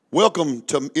Welcome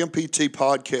to MPT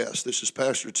Podcast. This is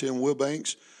Pastor Tim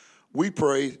Wilbanks. We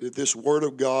pray that this Word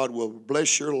of God will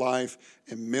bless your life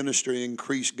and minister and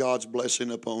increase God's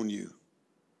blessing upon you.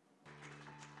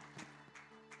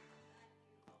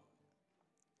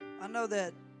 I know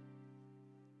that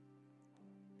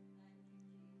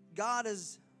God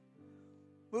has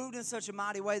moved in such a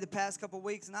mighty way the past couple of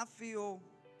weeks, and I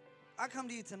come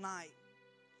to you tonight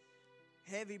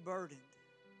heavy burdened.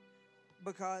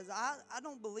 Because I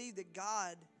don't believe that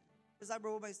God, as I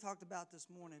always talked about this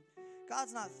morning,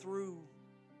 God's not through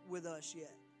with us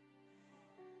yet.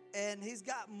 And He's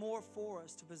got more for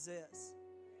us to possess.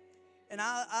 And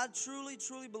I truly,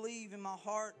 truly believe in my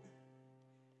heart,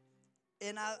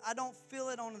 and I don't feel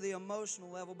it on the emotional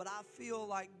level, but I feel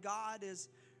like God is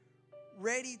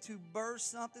ready to burst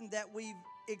something that we've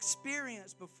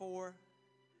experienced before,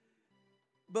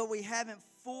 but we haven't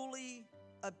fully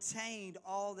obtained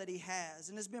all that He has.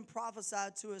 And it's been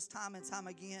prophesied to us time and time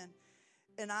again.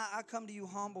 And I come to you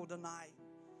humble tonight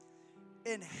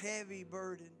and heavy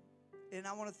burden. And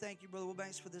I want to thank you, Brother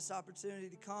Wilbanks, for this opportunity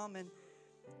to come. And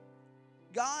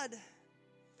God,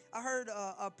 I heard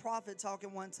a prophet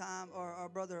talking one time, or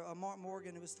Brother Mark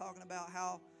Morgan, who was talking about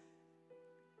how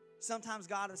sometimes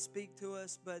God will speak to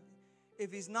us, but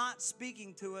if He's not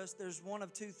speaking to us, there's one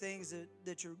of two things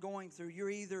that you're going through.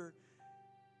 You're either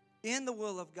in the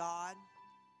will of God,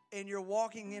 and you're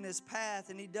walking in His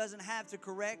path, and He doesn't have to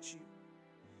correct you.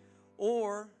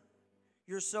 Or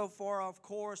you're so far off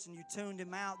course and you tuned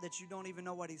Him out that you don't even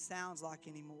know what He sounds like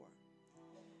anymore.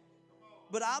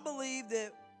 But I believe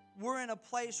that we're in a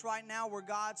place right now where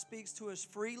God speaks to us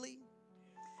freely.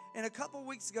 And a couple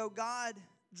weeks ago, God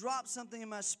dropped something in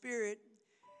my spirit,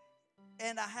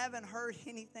 and I haven't heard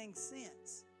anything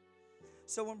since.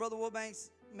 So when Brother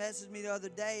Wilbanks messaged me the other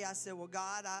day, I said, well,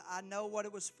 God, I know what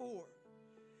it was for.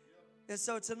 And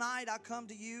so tonight I come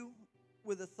to you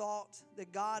with a thought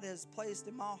that God has placed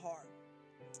in my heart.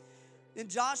 In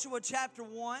Joshua chapter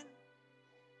 1,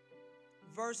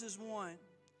 verses 1, it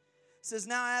says,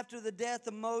 now after the death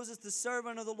of Moses, the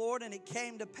servant of the Lord, and it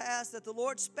came to pass that the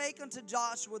Lord spake unto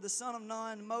Joshua, the son of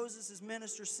Nun, Moses'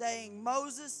 minister, saying,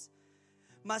 Moses,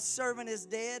 my servant is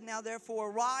dead. Now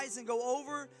therefore arise and go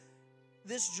over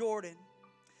this Jordan,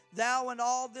 thou and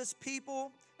all this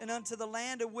people, and unto the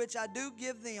land of which I do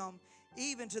give them,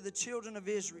 even to the children of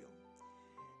Israel.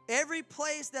 Every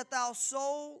place that thou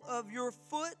sole of your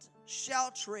foot shall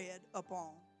tread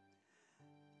upon,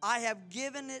 I have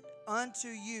given it unto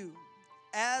you,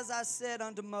 as I said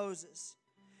unto Moses.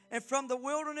 And from the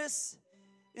wilderness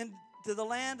into the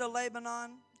land of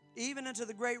Lebanon, even into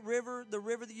the great river, the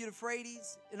river the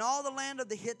Euphrates, and all the land of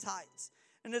the Hittites,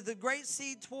 and of the great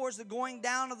sea towards the going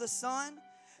down of the sun,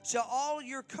 shall all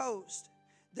your coast,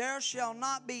 there shall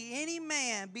not be any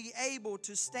man be able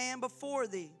to stand before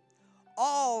thee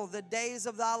all the days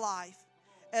of thy life.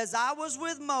 As I was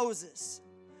with Moses,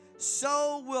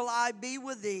 so will I be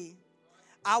with thee.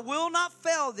 I will not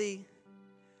fail thee,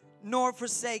 nor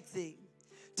forsake thee.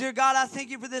 Dear God, I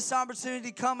thank you for this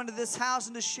opportunity to come into this house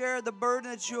and to share the burden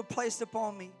that you have placed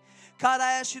upon me. God,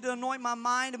 I ask you to anoint my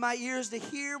mind and my ears to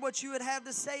hear what you would have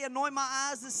to say. Anoint my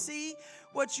eyes to see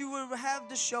what you would have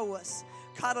to show us.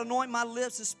 God, anoint my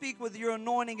lips to speak with your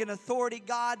anointing and authority,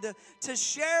 God, to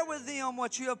share with them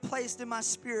what you have placed in my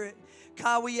spirit.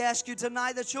 God, we ask you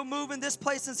tonight that you'll move in this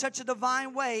place in such a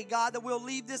divine way, God, that we'll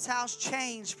leave this house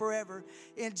changed forever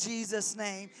in Jesus'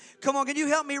 name. Come on, can you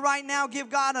help me right now? Give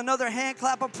God another hand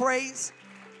clap of praise.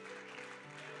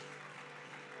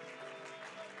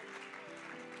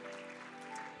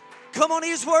 Come on,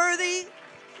 He's worthy.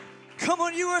 Come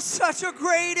on, you are such a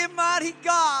great and mighty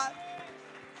God.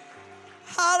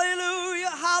 Hallelujah,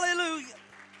 hallelujah.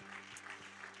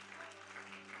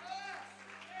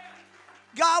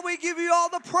 God, we give you all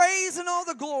the praise and all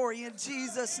the glory in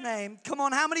Jesus' name. Come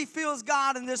on, how many feels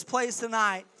God in this place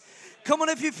tonight? Come on,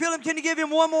 if you feel Him, can you give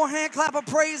Him one more hand clap of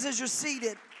praise as you're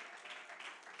seated?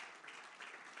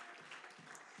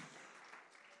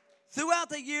 Throughout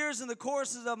the years and the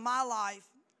courses of my life,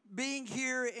 being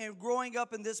here and growing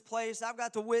up in this place, I've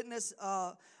got to witness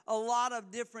a lot of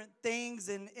different things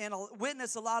and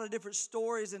witness a lot of different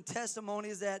stories and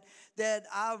testimonies that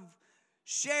I've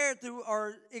shared through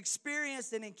or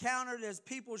experienced and encountered as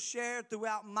people shared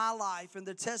throughout my life, and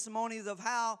the testimonies of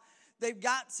how they've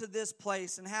got to this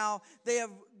place and how they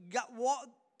have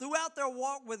throughout their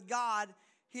walk with God,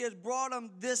 He has brought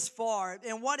them this far,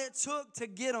 and what it took to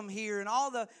get them here, and all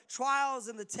the trials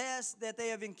and the tests that they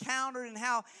have encountered, and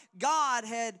how God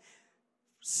had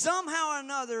somehow or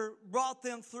another brought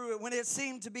them through it when it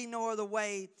seemed to be no other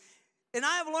way. And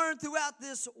I have learned throughout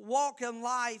this walk in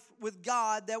life with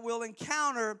God that we'll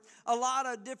encounter a lot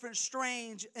of different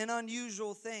strange and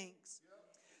unusual things.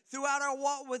 Throughout our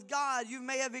walk with God, you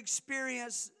may have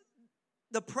experienced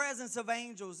the presence of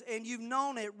angels, and you've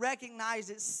known it, recognized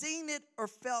it, seen it, or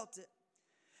felt it.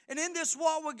 And in this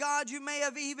walk with God, you may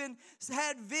have even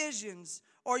had visions,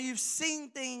 or you've seen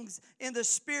things in the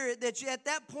Spirit that at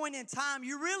that point in time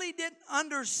you really didn't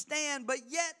understand, but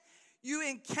yet you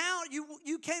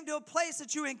came to a place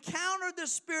that you encountered the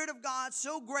Spirit of God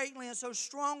so greatly and so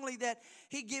strongly that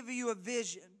He gave you a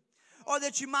vision, or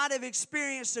that you might have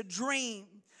experienced a dream,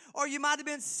 or you might have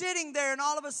been sitting there and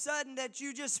all of a sudden that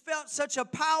you just felt such a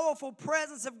powerful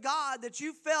presence of God that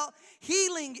you felt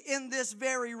healing in this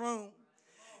very room.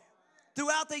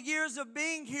 Throughout the years of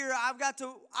being here, I've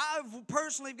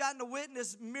personally gotten to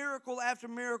witness miracle after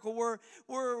miracle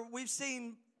where we've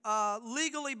seen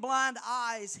legally blind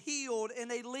eyes healed, and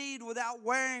they lead without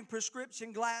wearing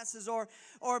prescription glasses, or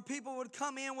people would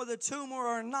come in with a tumor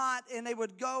or not, and they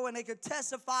would go and they could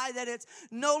testify that it's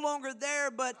no longer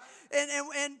there. But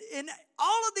and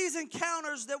all of these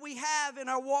encounters that we have in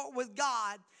our walk with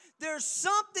God, there's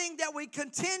something that we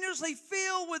continuously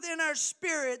feel within our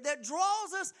spirit that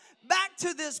draws us back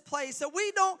to this place that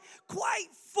we don't quite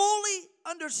fully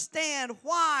understand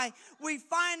why we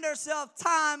find ourselves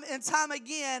time and time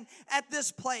again at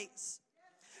this place.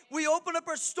 We open up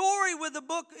our story with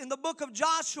in the book of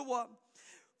Joshua.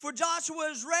 For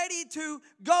Joshua is ready to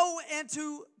go and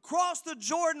to cross the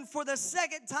Jordan for the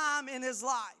second time in his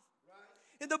life.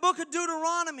 In the book of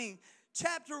Deuteronomy,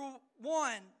 chapter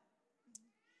 1,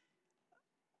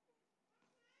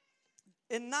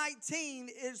 in 19,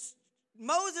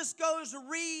 Moses goes to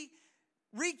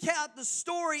recount the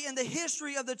story and the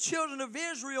history of the children of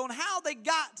Israel and how they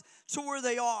got to where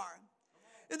they are.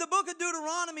 In the book of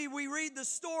Deuteronomy, we read the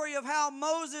story of how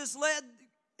Moses led,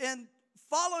 and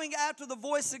following after the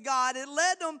voice of God, it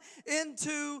led them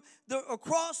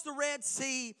across the Red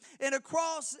Sea and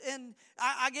across, and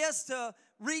I guess to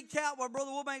recap what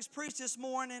Brother Wilbanks preached this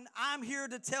morning, I'm here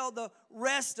to tell the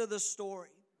rest of the story.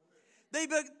 They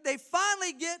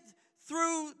finally get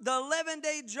through the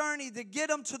 11-day journey to get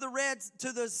them to the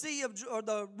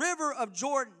river of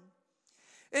Jordan.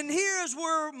 And here is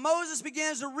where Moses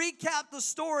begins to recap the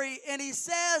story, and he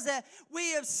says that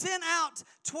we have sent out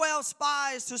 12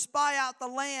 spies to spy out the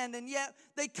land, and yet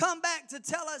they come back to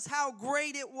tell us how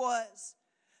great it was,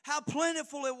 how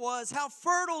plentiful it was, how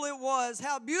fertile it was,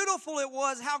 how beautiful it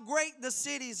was, how great the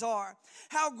cities are,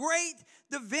 how great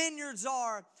the vineyards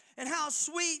are, and how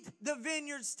sweet the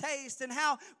vineyards taste, and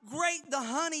how great the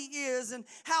honey is, and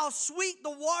how sweet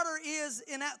the water is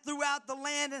throughout the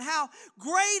land, and how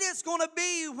great it's going to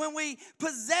be when we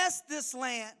possess this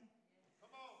land.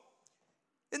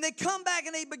 And they come back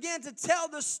and they begin to tell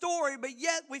the story, but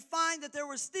yet we find that there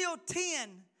were still 10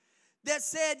 that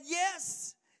said,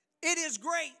 yes, it is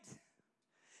great.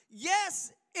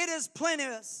 Yes, it is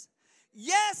plenteous.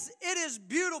 Yes, it is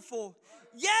beautiful.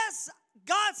 Yes,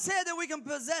 God said that we can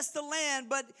possess the land,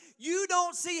 but you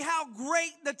don't see how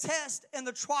great the test and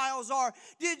the trials are.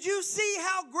 Did you see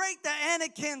how great the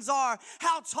Anakins are,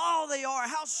 how tall they are,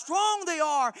 how strong they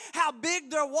are, how big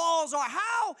their walls are?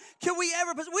 How can we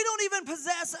ever possess? We don't even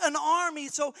possess an army,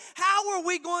 so how are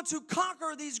we going to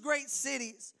conquer these great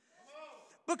cities?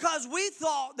 Because we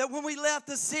thought that when we left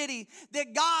the city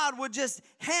that God would just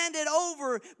hand it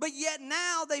over. But yet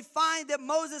now they find that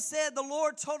Moses said the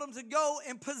Lord told them to go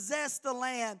and possess the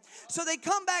land. So they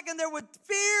come back and they're with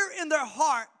fear in their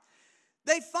heart.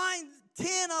 They find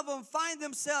 10 of them find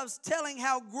themselves telling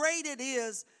how great it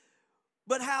is,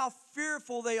 but how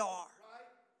fearful they are.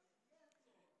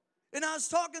 And I was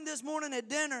talking this morning at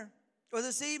dinner, or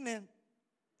this evening,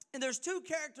 and there's two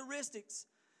characteristics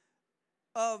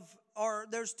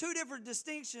there's two different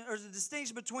distinctions, or the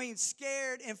distinction between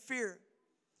scared and fear.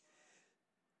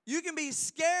 You can be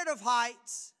scared of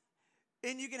heights,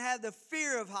 and you can have the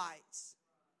fear of heights.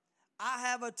 I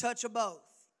have a touch of both.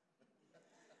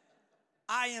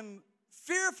 I am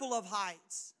fearful of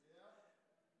heights.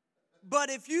 But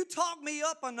if you talk me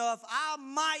up enough, I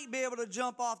might be able to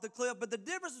jump off the cliff. But the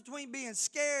difference between being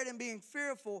scared and being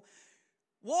fearful,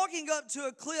 walking up to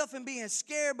a cliff and being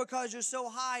scared because you're so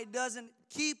high doesn't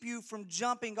keep you from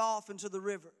jumping off into the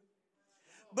river.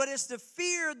 But it's the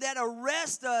fear that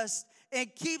arrests us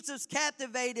and keeps us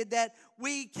captivated that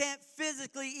we can't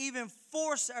physically even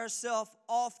force ourselves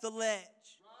off the ledge.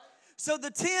 So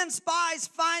the 10 spies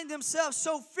find themselves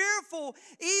so fearful,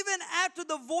 even after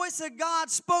the voice of God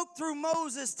spoke through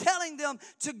Moses, telling them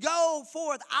to go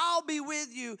forth. I'll be with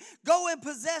you. Go and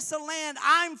possess the land.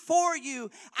 I'm for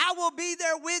you. I will be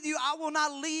there with you. I will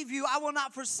not leave you. I will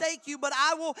not forsake you, but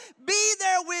I will be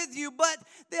there with you. But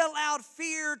they allowed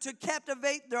fear to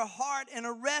captivate their heart and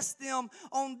arrest them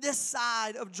on this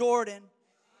side of Jordan.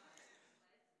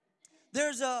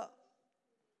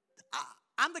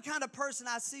 I'm the kind of person,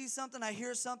 I see something, I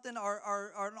hear something,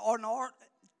 or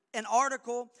an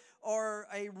article or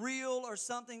a reel or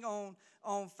something on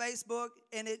Facebook,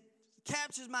 and it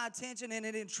captures my attention and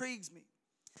it intrigues me.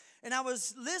 And I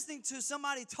was listening to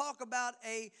somebody talk about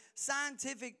a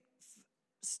scientific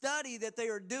study that they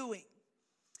are doing.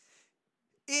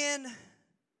 In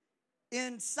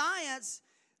science,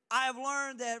 I have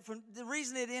learned that the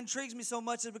reason it intrigues me so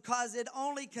much is because it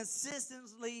only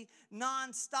consistently,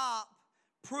 nonstop,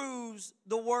 proves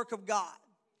the work of God,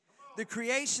 the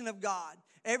creation of God.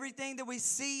 Everything that we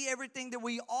see, everything that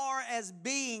we are as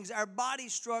beings, our body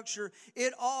structure,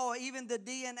 it all, even the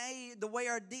DNA, the way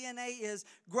our DNA is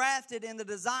grafted in the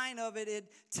design of it, it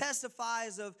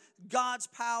testifies of God's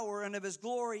power and of His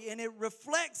glory. And it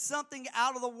reflects something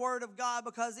out of the Word of God,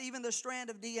 because even the strand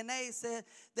of DNA,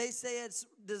 they say it's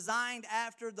designed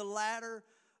after the ladder,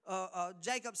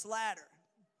 Jacob's ladder.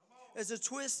 It's a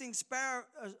twisting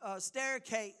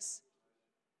staircase.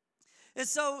 And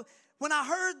so when I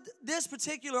heard this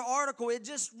particular article, it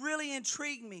just really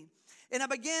intrigued me. And I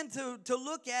began to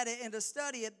look at it and to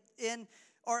study it,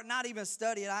 or not even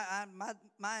study it.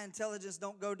 My intelligence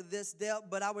don't go to this depth,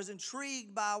 but I was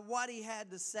intrigued by what he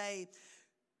had to say.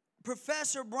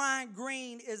 Professor Brian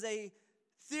Greene is a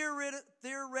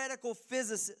theoretical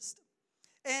physicist,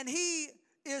 and he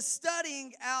is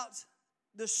studying out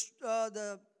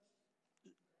the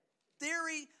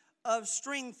theory of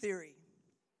string theory.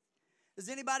 Has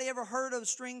anybody ever heard of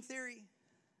string theory?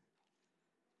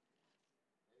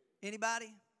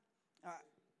 Anybody? All right.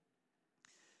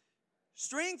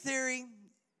 String theory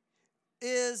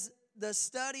is the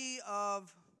study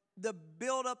of the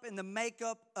buildup and the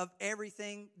makeup of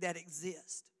everything that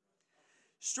exists.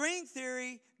 String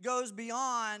theory goes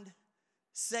beyond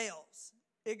cells.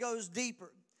 It goes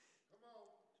deeper.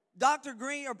 Dr.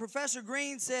 Greene, or Professor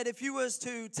Greene, said if you was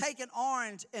to take an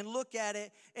orange and look at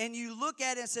it, and you look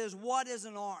at it and says, what is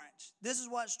an orange? This is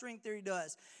what string theory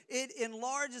does. It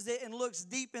enlarges it and looks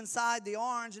deep inside the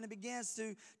orange, and it begins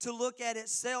to look at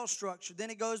its cell structure. Then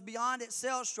it goes beyond its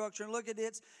cell structure and look at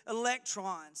its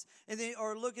electrons, and then,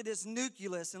 or look at its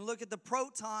nucleus, and look at the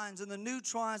protons and the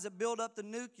neutrons that build up the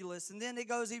nucleus. And then it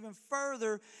goes even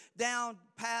further down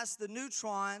past the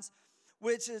neutrons,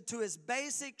 which is to its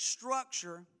basic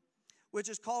structure, which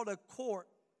is called a quark.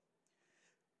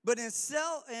 But in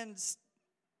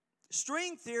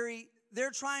string theory,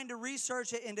 they're trying to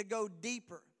research it and to go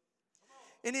deeper.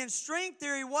 And in string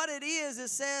theory, what it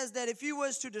says that if you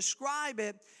was to describe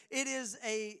it, it is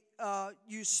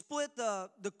you split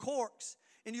the corks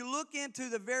and you look into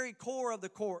the very core of the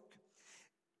cork.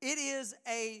 It is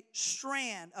a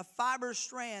strand, a fiber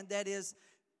strand that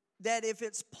if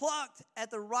it's plucked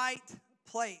at the right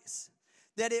place,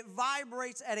 that it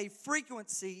vibrates at a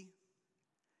frequency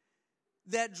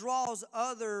that draws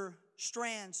other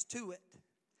strands to it.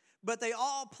 But they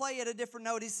all play at a different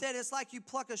note. He said it's like you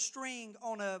pluck a string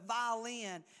on a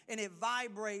violin and it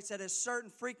vibrates at a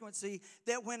certain frequency,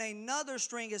 that when another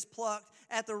string is plucked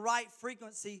at the right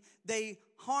frequency, they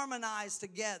harmonize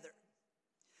together.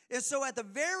 And so at the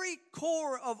very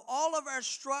core of all of our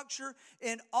structure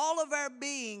and all of our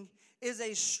being is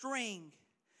a string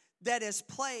that is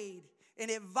played, and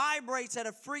it vibrates at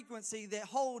a frequency that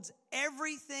holds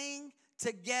everything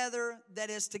together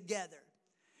that is together.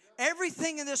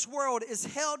 Everything in this world is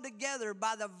held together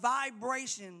by the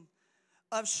vibration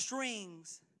of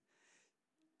strings.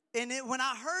 And when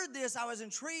I heard this, I was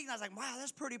intrigued. I was like, wow,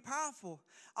 that's pretty powerful.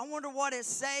 I wonder what it's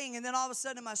saying. And then all of a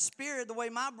sudden in my spirit, the way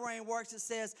my brain works, it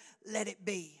says, let it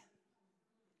be.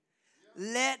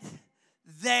 Let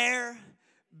there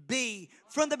be.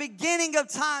 From the beginning of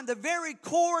time, the very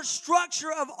core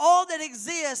structure of all that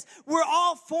exists, we're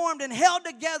all formed and held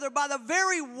together by the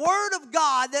very word of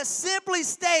God that simply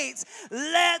states,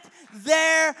 let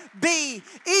there be.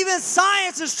 Even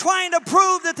science is trying to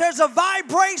prove that there's a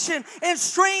vibration in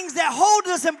strings that holds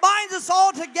us and binds us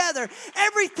all together.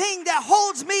 Everything that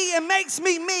holds me and makes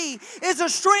me me is a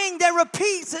string that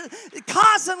repeats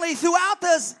constantly throughout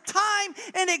this time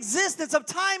and existence of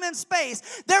time and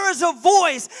space. There is a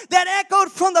voice that echoed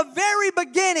from the very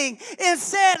beginning and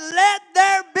said, let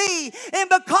there be. be. And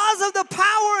because of the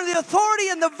power and the authority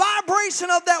and the vibration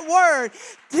of that word,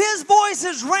 his voice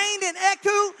has reigned and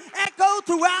echo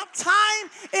throughout time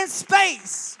and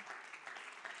space.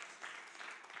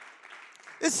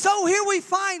 And so here we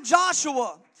find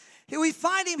Joshua. We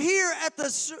find him here at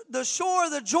the shore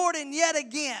of the Jordan yet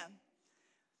again.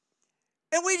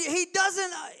 And he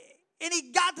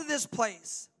got to this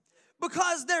place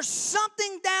because there's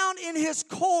something down in his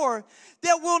core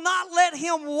that will not let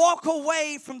him walk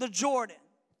away from the Jordan.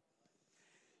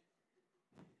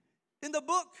 In the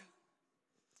book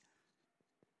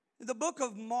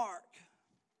of Mark,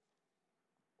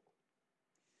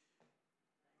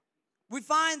 we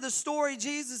find the story.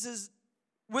 Jesus is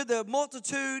with the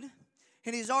multitude,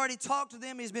 and he's already talked to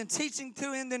them. He's been teaching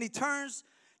to him. Then he turns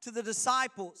to the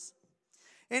disciples,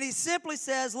 and he simply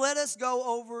says, let us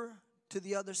go over to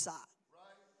the other side.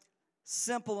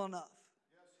 Simple enough.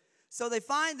 So they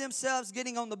find themselves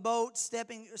getting on the boat,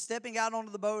 stepping out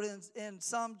onto the boat, and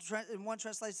in one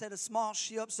translation said a small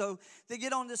ship. So they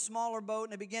get on this smaller boat,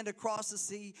 and they begin to cross the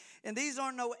sea. And these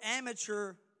are no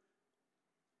amateur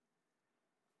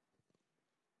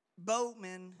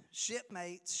boatmen,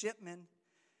 shipmen.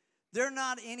 They're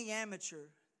not any amateur.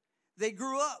 They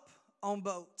grew up on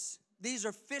boats. These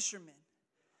are fishermen.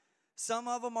 Some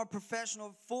of them are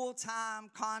professional,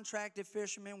 full-time, contracted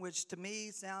fishermen, which to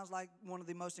me sounds like one of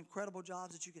the most incredible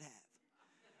jobs that you could have.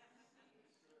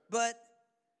 But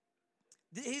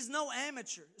he's no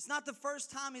amateur. It's not the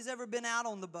first time he's ever been out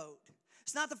on the boat.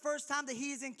 It's not the first time that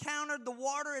he's encountered the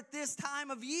water at this time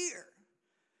of year.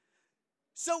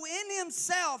 So in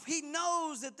himself, he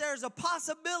knows that there's a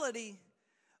possibility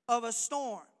of a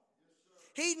storm.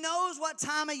 He knows what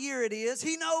time of year it is.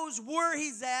 He knows where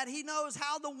he's at. He knows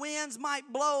how the winds might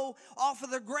blow off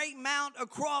of the great mount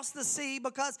across the sea,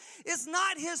 because it's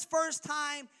not his first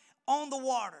time on the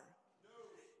water.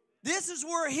 This is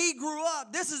where he grew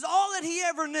up. This is all that he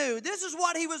ever knew. This is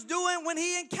what he was doing when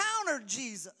he encountered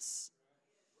Jesus.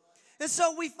 And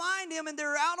so we find him, and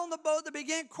they're out on the boat. They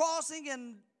begin crossing,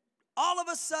 and all of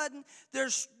a sudden, there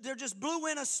just blew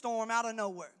in a storm out of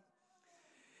nowhere.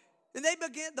 And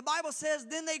the Bible says,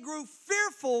 then they grew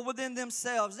fearful within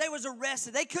themselves. They was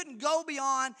arrested. They couldn't go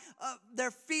beyond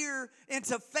their fear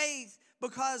into faith,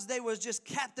 because they was just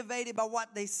captivated by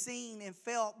what they seen and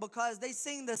felt, because they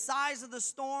seen the size of the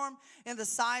storm and the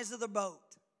size of the boat.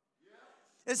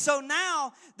 Yeah. And so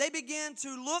now they began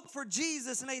to look for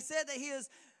Jesus, and they said that he is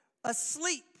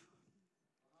asleep.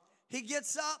 He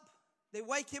gets up. They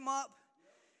wake him up.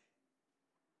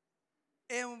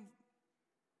 And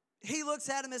he looks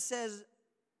at him and says,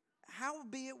 how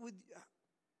be it with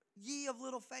ye of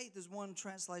little faith, is one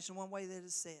translation, one way that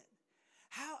it's said.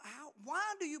 Why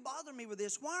do you bother me with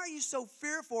this? Why are you so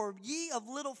fearful, ye of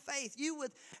little faith?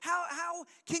 How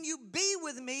can you be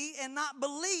with me and not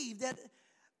believe that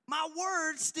my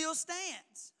word still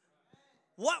stands?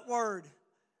 What word?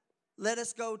 Let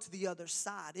us go to the other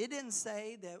side. It didn't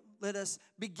say that let us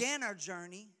begin our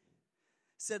journey.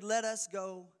 It said let us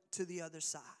go to the other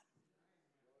side.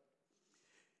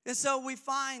 And so we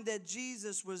find that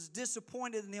Jesus was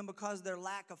disappointed in them because of their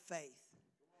lack of faith.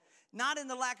 Not in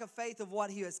the lack of faith of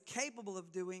what he was capable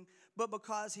of doing, but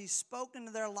because he spoke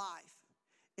into their life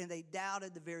and they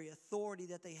doubted the very authority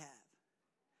that they have.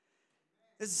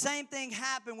 It's the same thing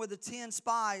happened with the 10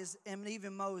 spies and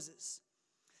even Moses.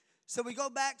 So we go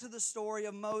back to the story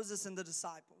of Moses and the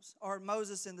disciples, or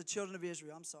Moses and the children of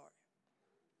Israel, I'm sorry.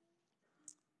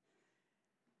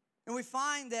 And we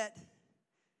find that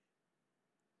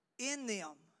in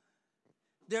them,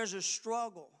 there's a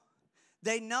struggle.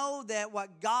 They know that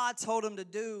what God told them to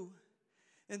do,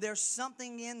 and there's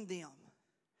something in them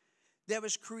that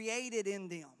was created in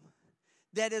them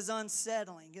that is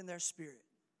unsettling in their spirit.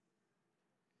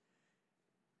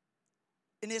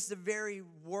 And it's the very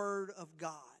word of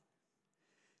God.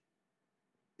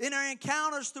 In our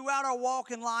encounters throughout our walk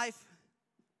in life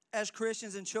as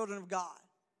Christians and children of God,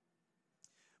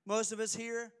 most of us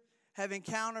here have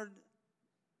encountered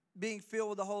being filled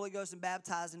with the Holy Ghost and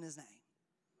baptized in his name.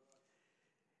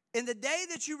 In the day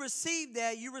that you received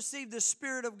that, you received the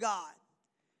Spirit of God.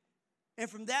 And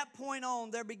from that point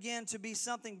on, there began to be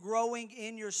something growing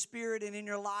in your spirit and in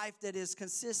your life that is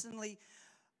consistently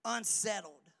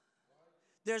unsettled.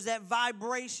 There's that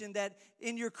vibration that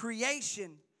in your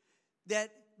creation that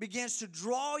begins to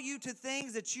draw you to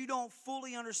things that you don't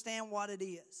fully understand what it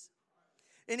is.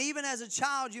 And even as a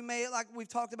child, you may, like we've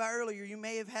talked about earlier, you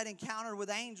may have had encounter with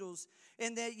angels,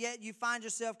 and that yet you find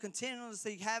yourself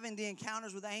continuously having the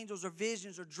encounters with angels or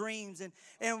visions or dreams.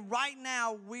 And right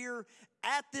now, we're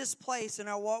at this place in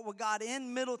our walk with God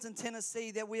in Middleton,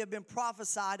 Tennessee, that we have been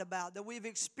prophesied about, that we've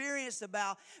experienced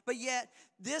about. But yet,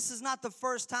 this is not the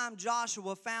first time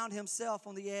Joshua found himself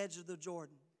on the edge of the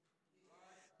Jordan.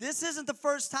 This isn't the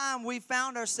first time we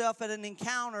found ourselves at an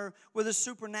encounter with the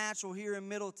supernatural here in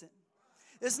Middleton.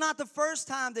 It's not the first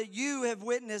time that you have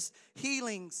witnessed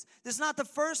healings. It's not the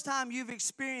first time you've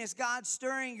experienced God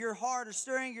stirring your heart or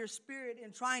stirring your spirit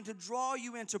and trying to draw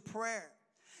you into prayer.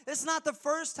 It's not the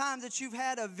first time that you've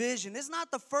had a vision. It's not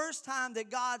the first time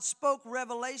that God spoke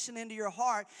revelation into your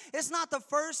heart. It's not the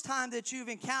first time that you've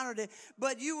encountered it,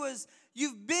 but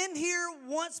you've been here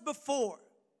once before.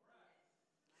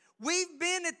 We've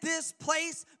been at this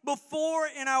place before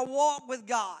in our walk with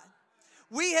God.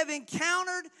 We have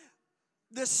encountered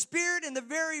the Spirit and the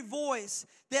very voice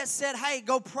that said, hey,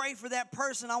 go pray for that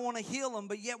person. I want to heal them.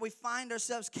 But yet we find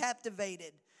ourselves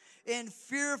captivated and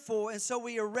fearful. And so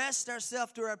we arrest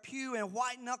ourselves to our pew and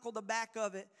white-knuckle the back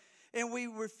of it. And we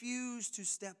refuse to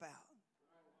step out.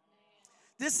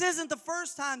 This isn't the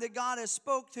first time that God has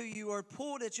spoke to you or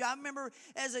pulled at you. I remember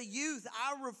as a youth,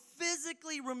 I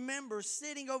physically remember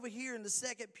sitting over here in the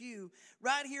second pew,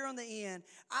 right here on the end.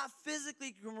 I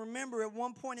physically can remember at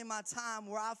one point in my time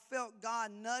where I felt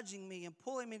God nudging me and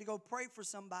pulling me to go pray for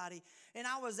somebody. And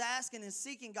I was asking and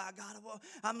seeking God,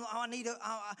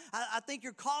 I think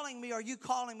you're calling me. Are you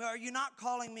calling me? Are you not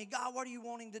calling me? God, what are you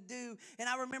wanting to do? And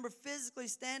I remember physically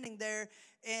standing there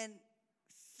and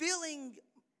feeling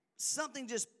something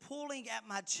just pulling at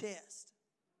my chest.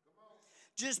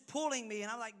 Just pulling me.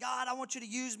 And I'm like, God, I want you to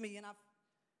use me. And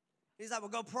he's like,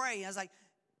 well, go pray. And I was like,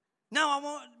 no, I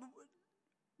want,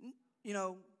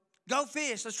 go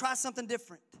fish. Let's try something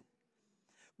different.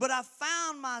 But I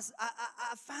found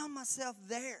myself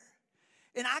there.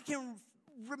 And I can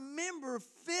remember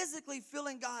physically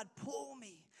feeling God pull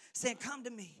me, saying, come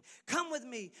to me, come with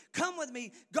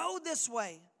me, go this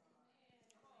way.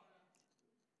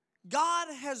 God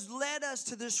has led us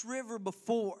to this river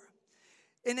before.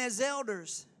 And as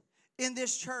elders in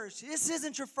this church, this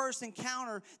isn't your first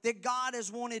encounter that God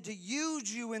has wanted to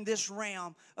use you in this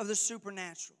realm of the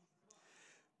supernatural.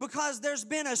 Because there's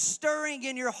been a stirring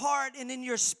in your heart and in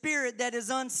your spirit that is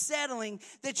unsettling,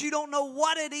 that you don't know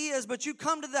what it is, but you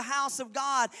come to the house of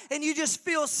God and you just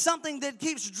feel something that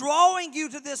keeps drawing you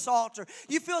to this altar.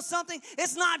 You feel something,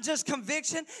 it's not just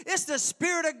conviction, it's the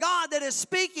Spirit of God that is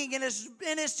speaking, and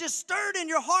it's just stirred in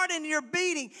your heart and your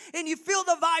beating, and you feel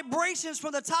the vibrations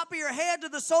from the top of your head to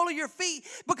the sole of your feet,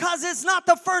 because it's not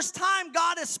the first time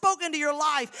God has spoken to your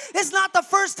life. It's not the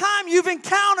first time you've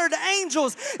encountered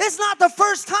angels. It's not the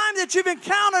first time that you've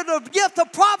encountered a gift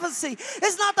of prophecy.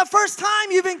 It's not the first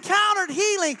time you've encountered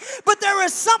healing, but there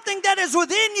is something that is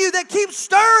within you that keeps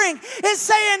stirring and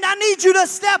saying, I need you to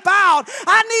step out.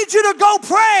 I need you to go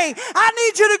pray. I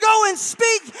need you to go and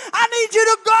speak. I need you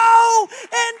to go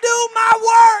and do my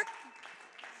work.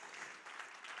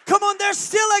 Come on, there's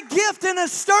still a gift and a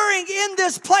stirring in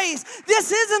this place.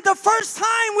 This isn't the first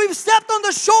time we've stepped on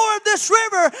the shore of this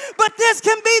river, but this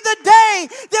can be the day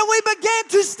that we begin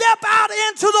to step out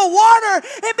into the water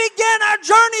and begin our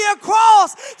journey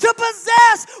across to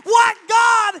possess what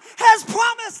God has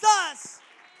promised us.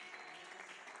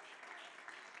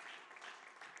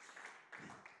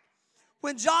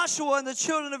 When Joshua and the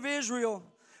children of Israel,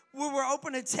 we were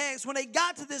opening text, when they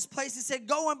got to this place, he said,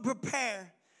 go and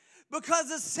prepare. Because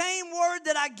the same word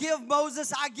that I give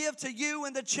Moses, I give to you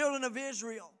and the children of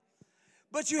Israel.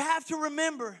 But you have to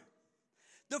remember,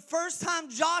 the first time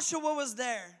Joshua was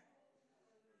there,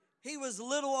 he was a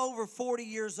little over 40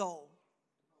 years old.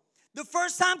 The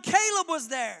first time Caleb was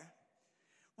there,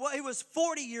 well, he was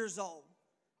 40 years old.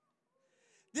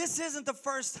 This isn't the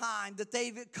first time that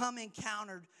they've come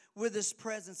encountered with this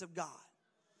presence of God.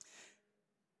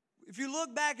 If you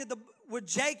look back with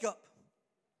Jacob,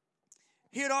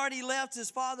 he had already left his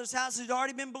father's house. He'd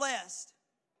already been blessed.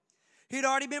 He'd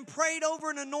already been prayed over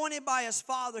and anointed by his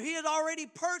father. He had already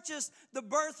purchased the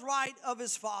birthright of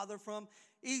his father from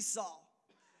Esau.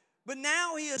 But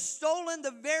now he has stolen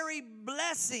the very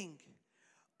blessing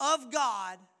of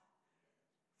God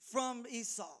from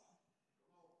Esau.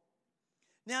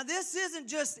 Now, this isn't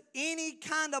just any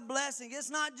kind of blessing. It's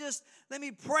not just, let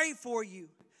me pray for you.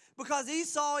 Because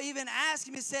Esau even asked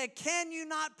him, he said, can you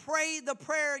not pray the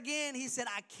prayer again? He said,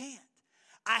 I can't.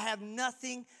 I have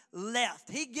nothing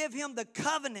left. He gave him the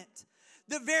covenant,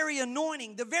 the very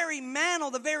anointing, the very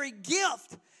mantle, the very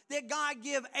gift that God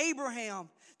gave Abraham,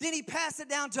 Then he passed it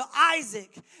down to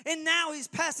Isaac. And now he's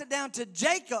passed it down to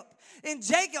Jacob. And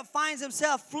Jacob finds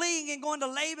himself fleeing and going to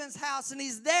Laban's house. And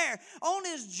he's there on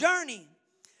his journey.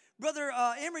 Brother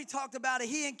Emery talked about it.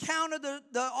 He encountered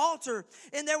the altar,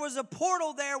 and there was a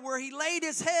portal there where he laid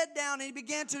his head down and he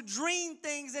began to dream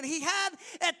things. And he had,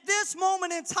 at this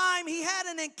moment in time, he had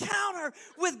an encounter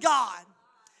with God.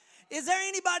 Is there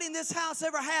anybody in this house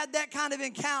ever had that kind of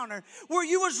encounter where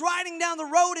you was riding down the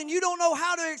road and you don't know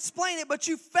how to explain it, but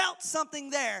you felt something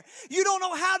there? You don't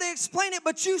know how to explain it,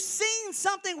 but you seen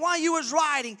something while you was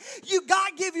riding.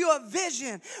 God give you a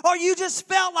vision, or you just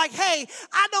felt like, hey,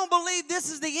 I don't believe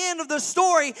this is the end of the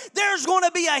story. There's going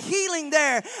to be a healing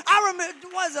there. I remember,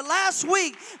 was it last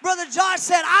week, Brother Josh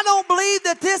said, I don't believe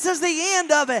that this is the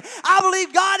end of it. I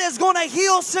believe God is going to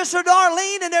heal Sister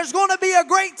Darlene, and there's going to be a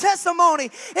great testimony.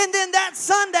 And then that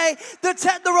Sunday,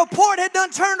 the report had done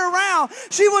turned around.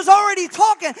 She was already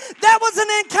talking. That was an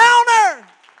encounter.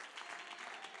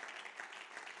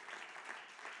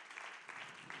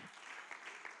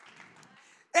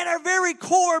 At our very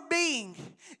core being,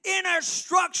 in our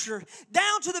structure,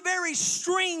 down to the very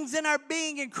strings in our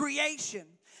being and creation,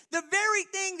 the very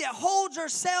thing that holds our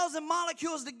cells and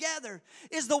molecules together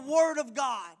is the Word of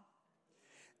God.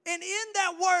 And in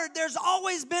that Word, there's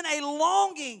always been a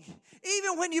longing.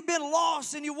 Even when you've been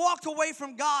lost and you walked away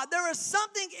from God, there is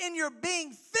something in your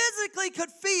being physically could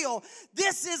feel,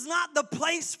 this is not the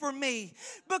place for me.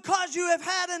 Because you have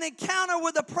had an encounter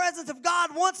with the presence of God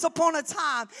once upon a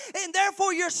time. And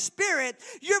therefore your spirit,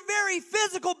 your very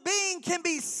physical being can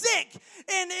be sick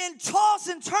and toss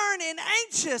and turn and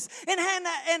anxious and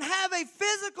have a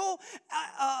physical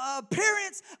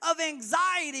appearance of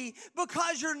anxiety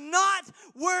because you're not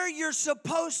where you're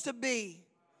supposed to be.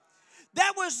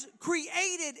 That was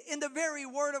created in the very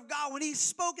Word of God. When He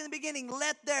spoke in the beginning,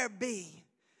 let there be.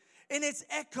 And it's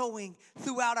echoing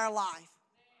throughout our life.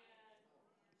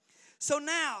 So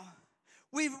now,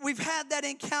 we've had that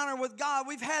encounter with God.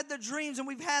 We've had the dreams and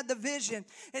we've had the vision.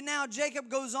 And now Jacob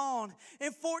goes on.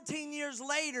 And 14 years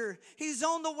later, he's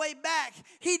on the way back.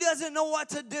 He doesn't know what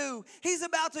to do. He's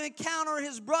about to encounter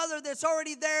his brother that's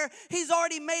already there. He's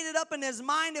already made it up in his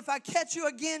mind. If I catch you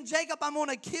again, Jacob, I'm going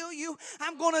to kill you.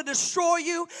 I'm going to destroy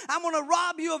you. I'm going to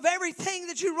rob you of everything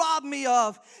that you robbed me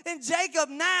of. And Jacob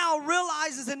now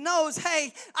realizes and knows,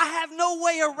 hey, I have no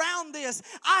way around this.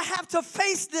 I have to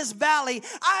face this valley.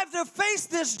 I have to face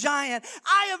this giant.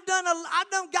 I've done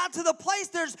got to the place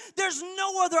there's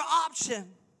no other option.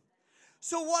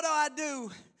 So what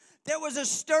do? There was a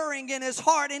stirring in his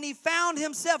heart, and he found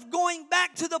himself going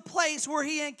back to the place where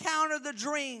he encountered the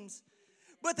dreams.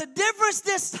 But the difference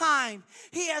this time,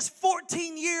 he has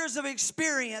 14 years of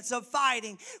experience of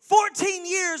fighting. 14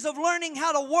 years of learning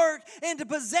how to work and to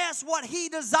possess what he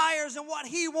desires and what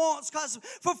he wants. Because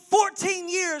for 14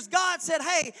 years, God said,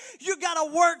 hey, you got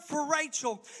to work for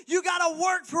Rachel. You got to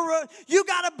work for,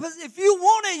 if you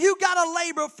want it, you got to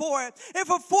labor for it. And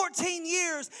for 14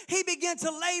 years, he began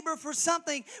to labor for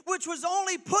something which was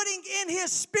only putting in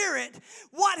his spirit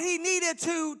what he needed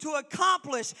to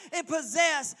accomplish and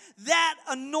possess that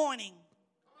anointing.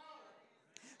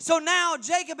 So now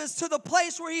Jacob is to the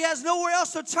place where he has nowhere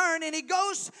else to turn, and he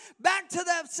goes back to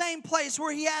that same place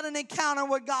where he had an encounter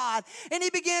with God, and he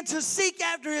began to seek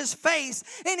after his face,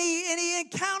 and he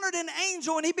encountered an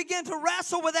angel, and he began to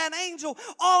wrestle with that angel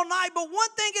all night. But one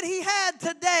thing that he had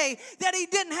today that he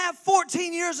didn't have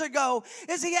 14 years ago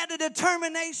is he had a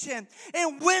determination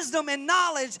and wisdom and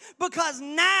knowledge, because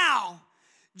now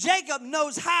Jacob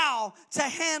knows how to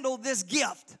handle this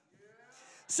gift.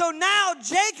 So now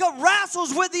Jacob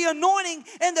wrestles with the anointing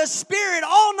and the Spirit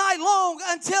all night long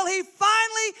until he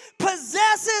finally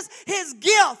possesses his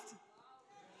gift.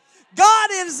 God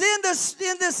is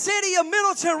in the city of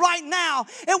Middleton right now,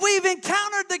 and we've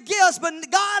encountered the gifts, but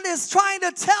God is trying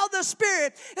to tell the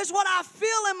Spirit. It's what I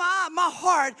feel in my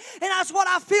heart, and that's what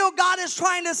I feel God is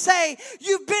trying to say.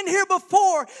 You've been here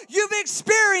before. You've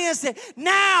experienced it.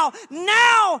 Now,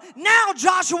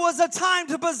 Joshua's the time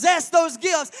to possess those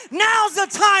gifts. Now's the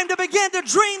time to begin to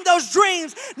dream those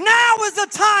dreams. Now is the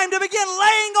time to begin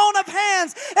laying on of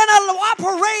hands and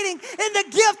operating in the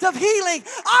gift of healing,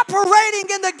 operating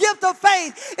in the gift of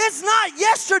faith. It's not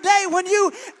yesterday when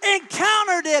you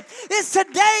encountered it. It's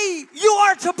today you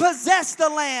are to possess the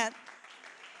land.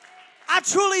 I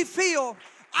truly feel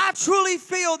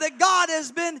that God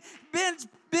has been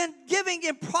giving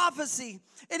in prophecy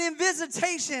and in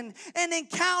visitation and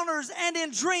encounters and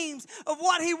in dreams of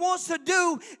what He wants to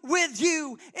do with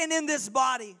you and in this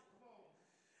body.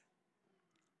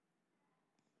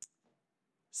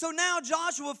 So now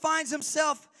Joshua finds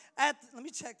himself let me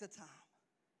check the time.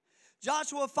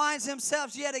 Joshua finds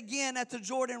himself yet again at the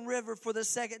Jordan River for the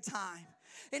second time.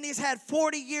 And he's had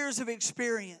 40 years of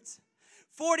experience.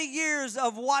 40 years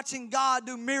of watching God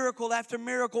do miracle after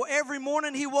miracle. Every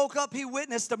morning he woke up, he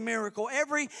witnessed a miracle.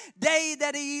 Every day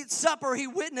that he eats supper, he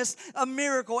witnessed a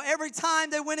miracle. Every time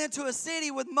they went into a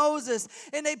city with Moses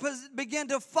and they began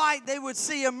to fight, they would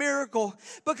see a miracle.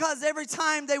 Because every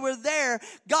time they were there,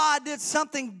 God did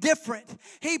something different.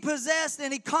 He possessed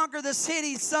and he conquered the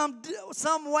city some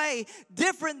way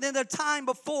different than the time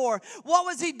before. What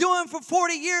was he doing for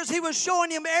 40 years? He was showing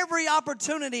him every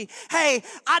opportunity. Hey,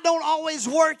 I don't always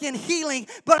work in healing,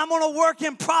 but I'm going to work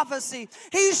in prophecy.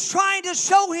 He's trying to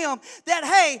show him that,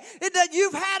 hey, that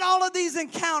you've had all of these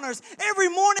encounters. Every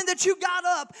morning that you got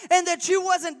up and that you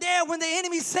wasn't dead when the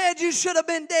enemy said you should have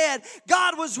been dead,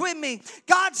 God was with me.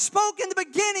 God spoke in the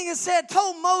beginning and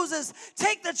told Moses,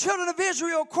 take the children of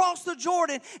Israel across the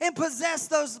Jordan and possess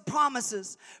those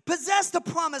promises. Possess the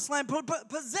promised land.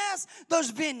 Possess those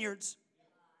vineyards.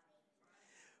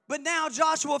 But now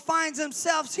Joshua finds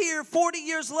himself here 40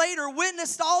 years later,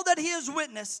 witnessed all that he has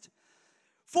witnessed.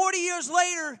 40 years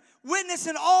later,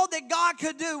 witnessing all that God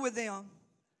could do with them.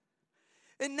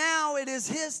 And now it is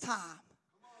his time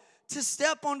to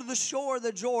step onto the shore of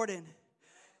the Jordan.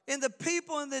 And the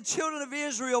people and the children of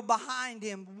Israel behind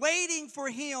him, waiting for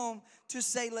him to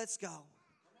say, let's go.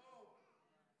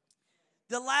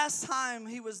 The last time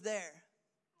he was there,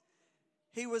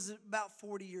 he was about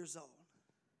 40 years old.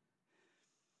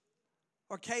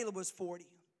 Or Caleb was 40.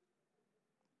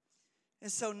 And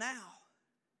so now,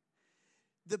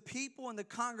 the people in the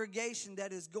congregation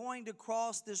that is going to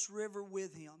cross this river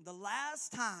with him, the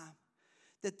last time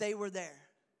that they were there,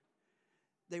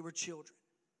 they were children.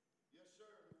 Yes,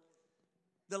 sir.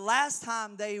 The last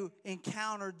time they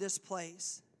encountered this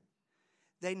place,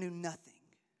 they knew nothing.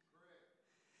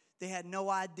 They had no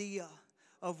idea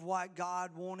of what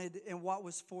God wanted and what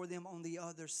was for them on the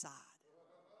other side.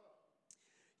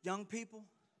 Young people,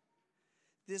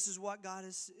 this is what God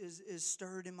is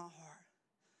stirred in my heart.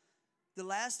 The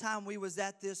last time we was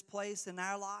at this place in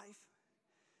our life,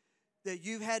 that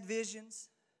you've had visions,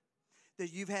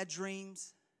 that you've had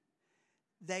dreams,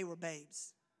 they were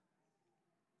babes.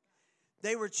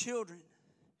 They were children.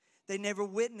 They never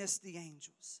witnessed the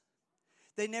angels.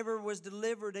 They never was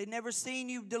delivered. They never seen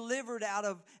you delivered out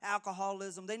of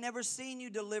alcoholism. They never seen you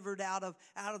delivered out of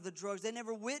the drugs. They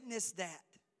never witnessed that.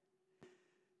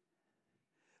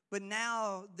 But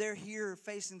now they're here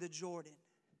facing the Jordan.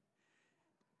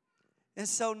 And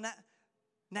so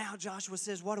now Joshua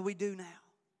says, what do we do now?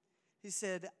 He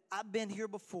said, I've been here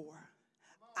before.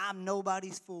 I'm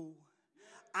nobody's fool.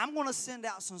 I'm going to send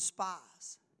out some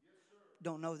spies.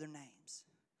 Don't know their names.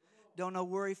 Don't know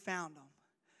where he found them.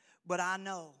 But I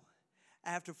know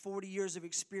after 40 years of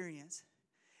experience,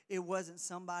 it wasn't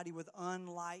somebody with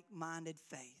unlike-minded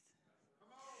faith.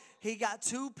 He got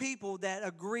two people that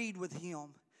agreed with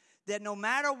him that no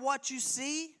matter what you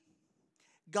see,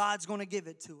 God's going to give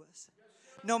it to us.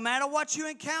 No matter what you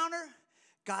encounter,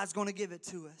 God's going to give it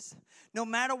to us. No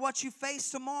matter what you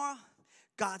face tomorrow,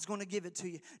 God's going to give it to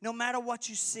you. No matter what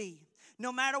you see.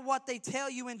 No matter what they tell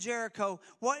you in Jericho,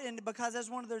 because that's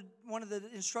one of the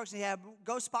instructions he had,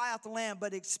 go spy out the land,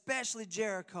 but especially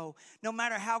Jericho. No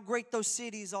matter how great those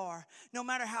cities are, no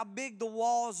matter how big the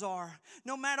walls are,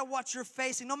 no matter what you're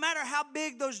facing, no matter how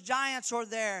big those giants are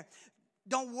there,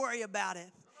 don't worry about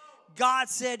it. God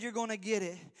said you're going to get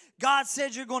it. God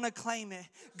said you're going to claim it.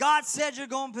 God said you're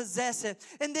going to possess it.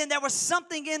 And then there was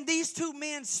something in these two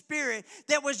men's spirit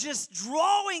that was just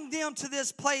drawing them to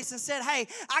this place and said, hey,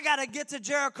 I got to get to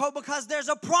Jericho because there's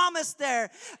a promise there.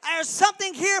 There's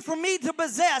something here for me to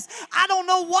possess. I don't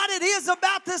know what it is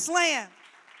about this land.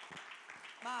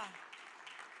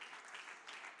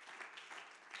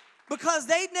 Because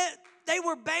they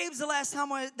were babes the last time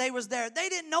they was there. They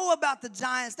didn't know about the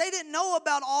giants. They didn't know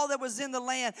about all that was in the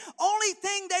land. Only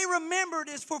thing they remembered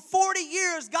is for 40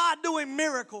 years God doing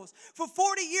miracles. For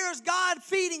 40 years God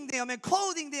feeding them and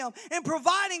clothing them and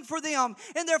providing for them.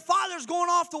 And their fathers going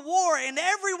off to war and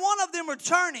every one of them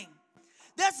returning.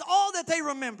 That's all that they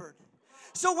remembered.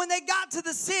 So when they got to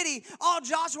the city, all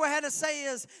Joshua had to say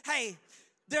is, hey,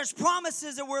 there's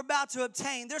promises that we're about to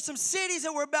obtain. There's some cities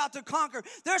that we're about to conquer.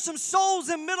 There's some souls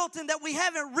in Middleton that we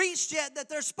haven't reached yet that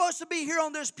they're supposed to be here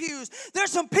on this pews.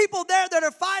 There's some people there that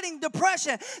are fighting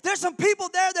depression. There's some people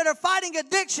there that are fighting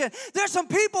addiction. There's some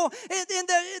people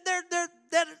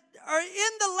that are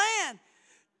in the land.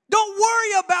 Don't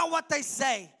worry about what they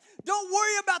say. Don't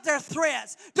worry about their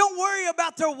threats. Don't worry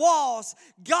about their walls.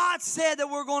 God said that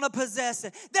we're going to possess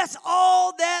it. That's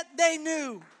all that they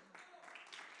knew.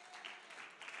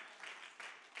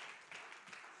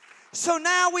 So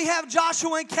now we have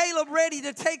Joshua and Caleb ready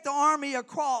to take the army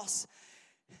across,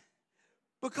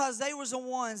 because they was the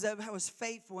ones that was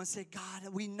faithful and said,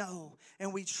 God, we know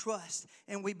and we trust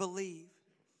and we believe.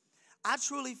 I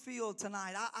truly feel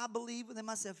tonight, I believe within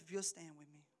myself, if you'll stand with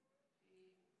me.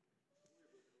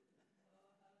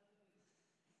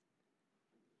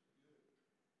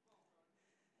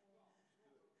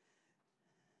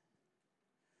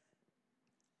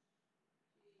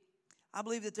 I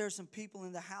believe that there's some people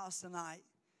in the house tonight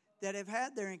that have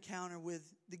had their encounter with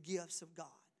the gifts of God.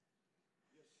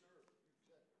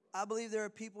 I believe there are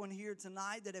people in here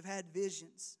tonight that have had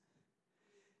visions.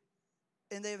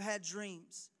 And they've had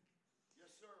dreams. Yes,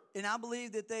 sir. And I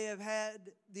believe that they have had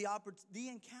the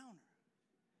encounter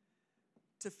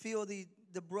to feel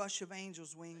the brush of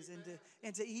angels' wings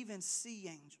and to even see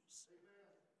angels.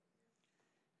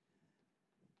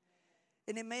 Amen.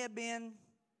 And it may have been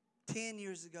 10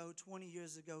 years ago, 20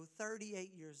 years ago,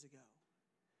 38 years ago.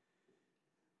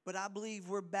 But I believe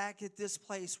we're back at this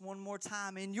place one more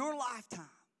time in your lifetime.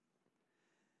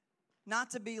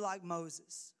 Not to be like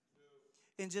Moses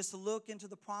and just to look into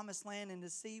the promised land and to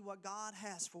see what God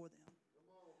has for them.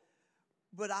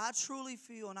 But I truly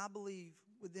feel and I believe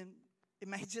within, it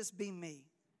may just be me,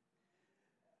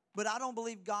 but I don't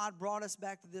believe God brought us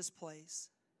back to this place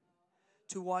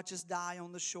to watch us die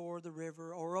on the shore of the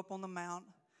river or up on the mount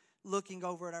looking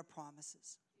over at our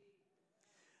promises.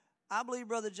 I believe,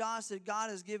 Brother Josh, that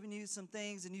God has given you some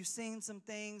things and you've seen some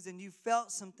things and you've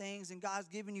felt some things and God's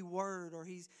given you word, or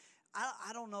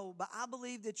I don't know, but I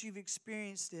believe that you've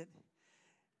experienced it.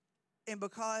 And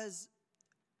because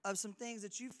of some things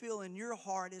that you feel in your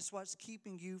heart is what's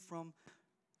keeping you from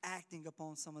acting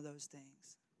upon some of those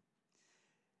things.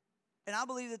 And I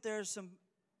believe that there's some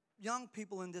young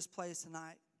people in this place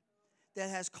tonight that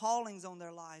has callings on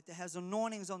their life, that has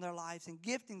anointings on their lives and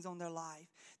giftings on their life,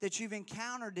 that you've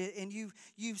encountered it and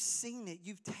you've seen it.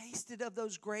 You've tasted of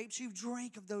those grapes. You've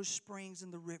drank of those springs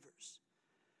and the rivers.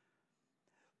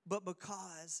 But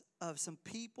because of some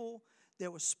people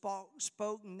that was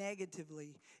spoke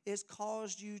negatively, it's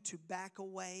caused you to back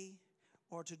away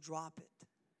or to drop it.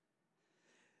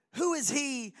 Who is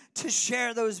he to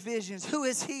share those visions? Who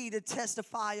is he to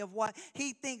testify of what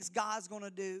he thinks God's going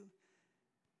to do?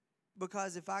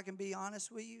 Because if I can be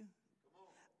honest with you,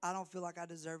 I don't feel like I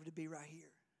deserve to be right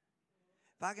here.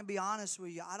 If I can be honest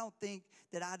with you, I don't think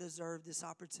that I deserve this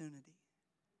opportunity.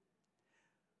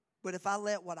 But if I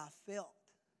let what I felt,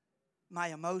 my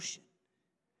emotion,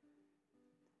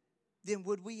 then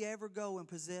would we ever go and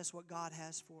possess what God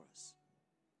has for us?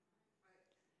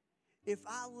 If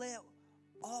I let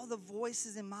all the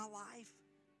voices in my life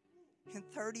in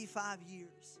 35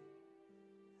 years,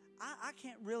 I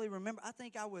can't really remember. I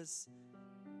think I was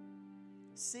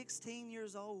 16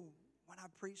 years old when I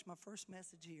preached my first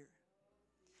message here.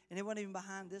 And it wasn't even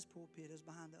behind this pulpit. It was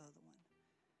behind the other one.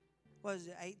 What was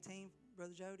it, 18,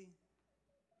 Brother Jody?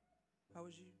 How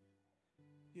was you?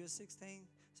 You were 16?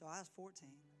 So I was 14.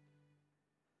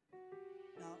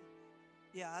 No,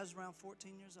 yeah, I was around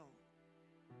 14 years old.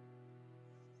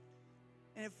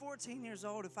 And at 14 years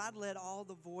old, if I'd let all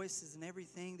the voices and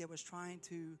everything that was trying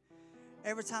to,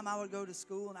 every time I would go to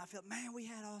school and I felt, man, we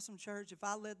had awesome church. If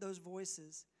I let those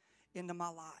voices into my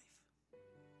life,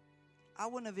 I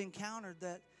wouldn't have encountered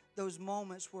those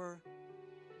moments where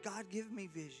God gave me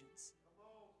visions.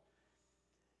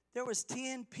 There was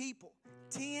 10 people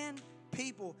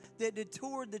that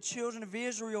detoured the children of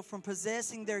Israel from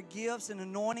possessing their gifts and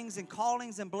anointings and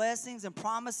callings and blessings and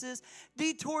promises,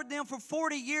 detoured them for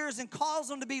 40 years and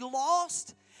caused them to be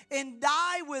lost and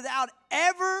die without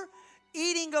ever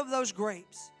eating of those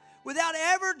grapes, without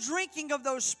ever drinking of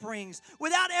those springs,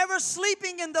 without ever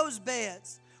sleeping in those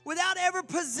beds, without ever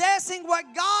possessing what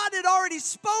God had already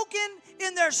spoken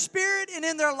in their spirit and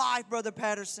in their life, Brother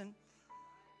Patterson.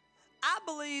 I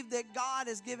believe that God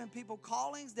has given people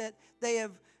callings that they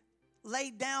have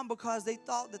laid down because they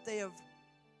thought that they have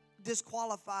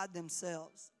disqualified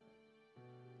themselves.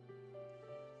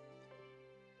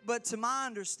 But to my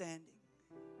understanding,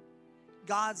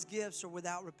 God's gifts are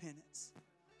without repentance.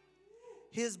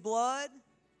 His blood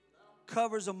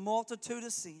covers a multitude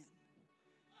of sin.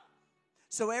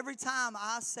 So every time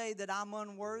I say that I'm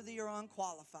unworthy or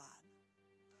unqualified,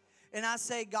 and I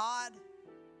say, God,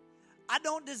 I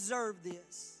don't deserve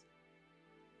this.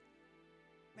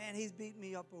 Man, he's beating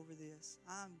me up over this.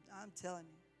 I'm telling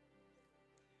you.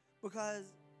 Because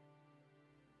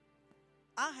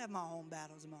I have my own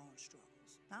battles and my own struggles.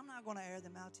 I'm not going to air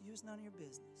them out to you. It's none of your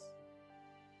business.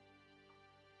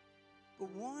 But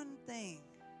one thing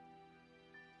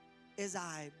is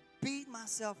I beat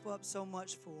myself up so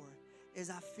much for is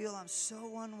I feel I'm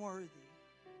so unworthy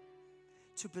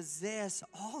to possess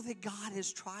all that God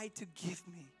has tried to give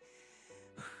me.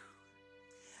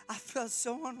 I felt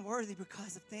so unworthy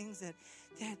because of things that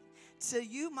to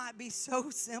you might be so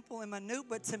simple and minute,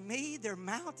 but to me, they're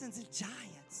mountains and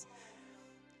giants.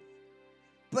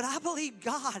 But I believe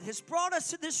God has brought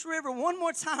us to this river one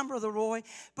more time, Brother Roy,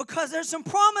 because there's some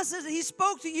promises that He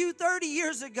spoke to you 30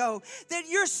 years ago that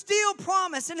you're still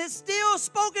promised, and it's still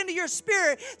spoken to your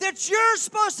spirit that you're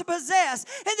supposed to possess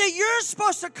and that you're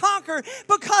supposed to conquer.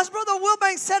 Because Brother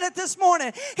Wilbanks said it this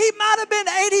morning. He might have been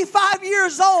 85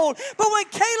 years old, but when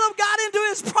Caleb got into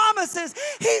his promises,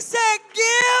 he said,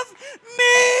 "Give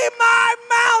me my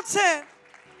mountain."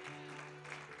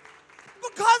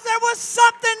 Because there was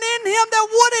something in him that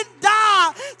wouldn't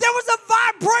die. There was a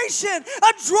vibration,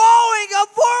 a drawing,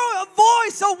 a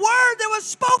voice, a word that was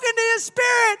spoken to his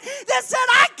spirit that said,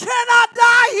 "I cannot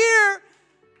die here.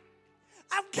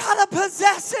 I've got to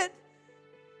possess it.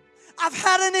 I've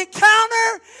had an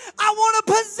encounter. I want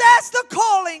to possess the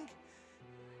calling."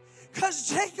 Because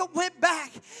Jacob went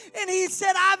back and he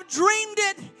said, "I've dreamed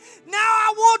it. Now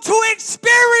I want to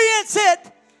experience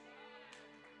it."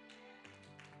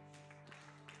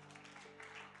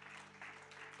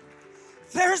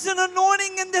 There's an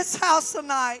anointing in this house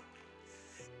tonight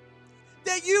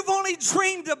that you've only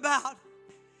dreamed about,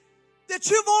 that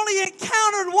you've only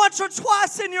encountered once or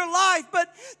twice in your life,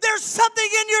 but there's something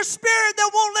in your spirit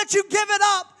that won't let you give it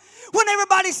up. When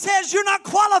everybody says you're not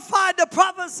qualified to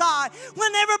prophesy,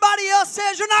 when everybody else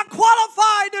says you're not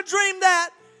qualified to dream that,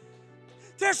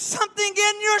 there's something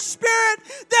in your spirit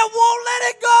that won't let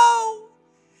it go.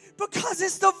 Because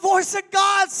it's the voice of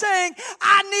God saying,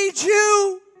 "I need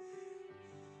you.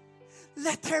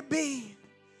 Let there be."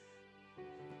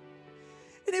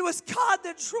 And it was God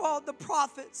that drew the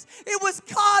prophets. It was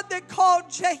God that called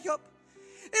Jacob.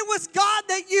 It was God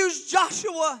that used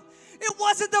Joshua. It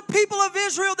wasn't the people of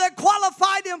Israel that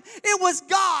qualified him. It was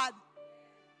God.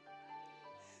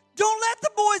 Don't let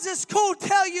the boys at school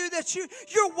tell you that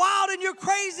you're wild and you're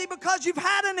crazy because you've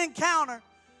had an encounter.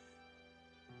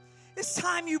 It's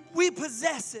time we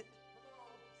possess it.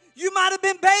 You might have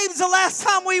been babes the last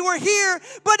time we were here,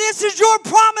 but this is your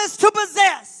promise to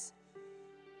possess.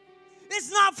 It's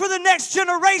not for the next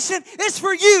generation, it's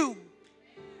for you.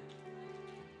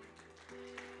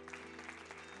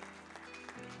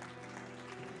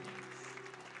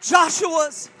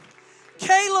 Joshua's,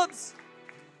 Caleb's,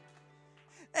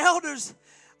 elders,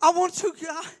 let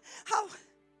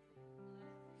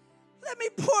me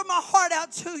pour my heart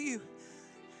out to you.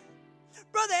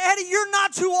 Brother Eddie, you're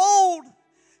not too old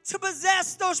to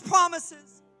possess those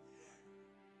promises.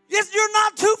 Yes, you're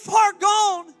not too far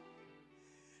gone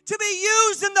to be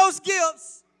used in those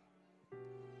gifts.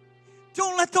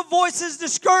 Don't let the voices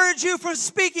discourage you from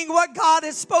speaking what God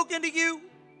has spoken to you.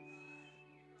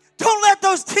 Don't let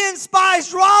those 10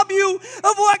 spies rob you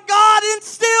of what God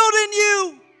instilled in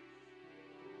you.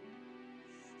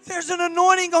 There's an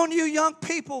anointing on you, young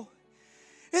people,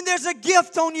 and there's a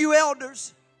gift on you,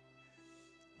 elders.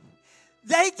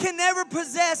 They can never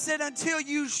possess it until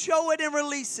you show it and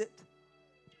release it.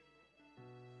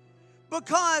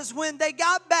 Because when they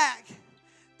got back,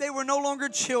 they were no longer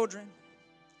children.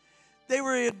 They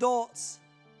were adults.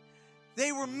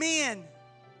 They were men.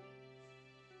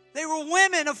 They were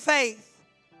women of faith.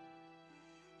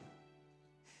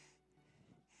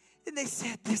 And they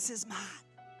said, "This is mine.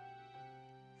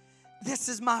 This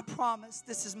is my promise.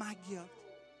 This is my gift."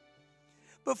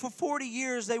 But for 40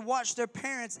 years, they watched their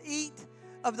parents eat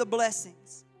of the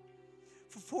blessings.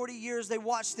 For 40 years, they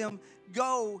watched them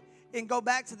go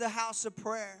back to the house of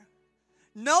prayer,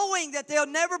 knowing that they'll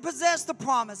never possess the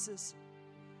promises,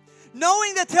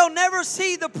 knowing that they'll never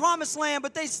see the promised land,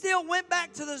 but they still went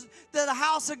back to the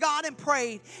house of God and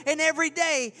prayed. And every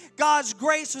day, God's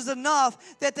grace was enough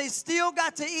that they still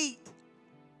got to eat.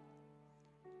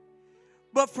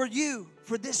 But for you,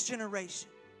 for this generation,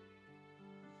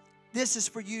 this is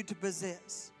for you to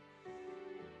possess.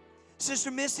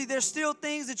 Sister Misty, there's still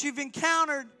things that you've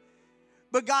encountered,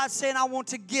 but God's saying, "I want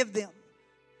to give them."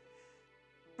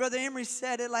 Brother Emery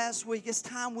said it last week. It's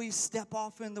time we step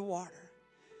off in the water.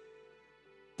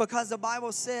 Because the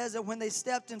Bible says that when they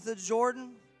stepped into the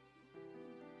Jordan,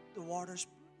 the waters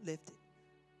lifted.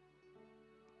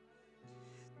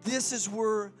 This is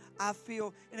where I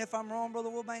feel, and if I'm wrong, Brother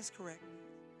Wilbanks, correct me,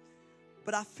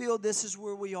 but I feel this is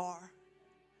where we are.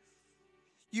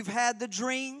 You've had the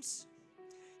dreams.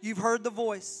 You've heard the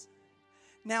voice.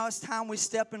 Now it's time we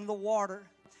step into the water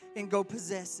and go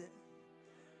possess it.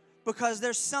 Because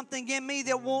there's something in me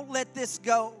that won't let this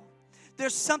go.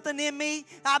 There's something in me.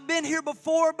 I've been here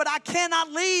before, but I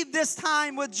cannot leave this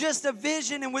time with just a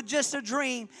vision and with just a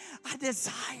dream. I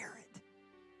desire it.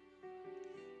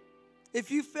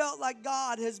 if you felt like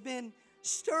God has been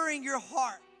stirring your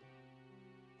heart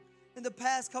in the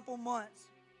past couple months,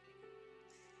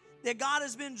 that God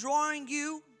has been drawing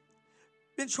you,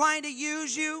 been trying to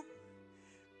use you,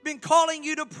 been calling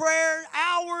you to prayer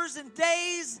hours and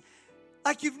days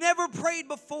like you've never prayed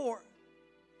before,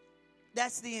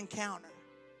 that's the encounter.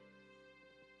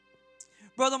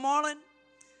 Brother Marlon,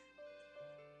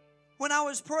 when I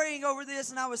was praying over this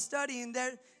and I was studying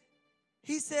there,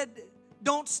 he said,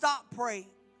 don't stop praying.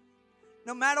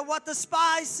 No matter what the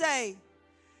spies say,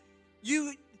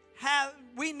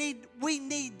 we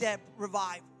need that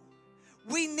revival.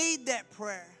 We need that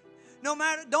prayer. No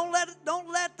matter, don't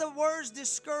let the words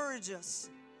discourage us,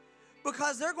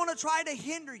 because they're going to try to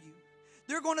hinder you.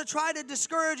 They're going to try to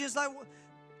discourage us. Like,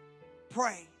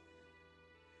 pray,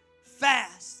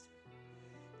 fast,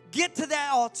 get to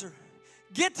that altar,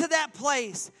 get to that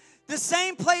place. The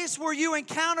same place where you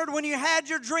encountered when you had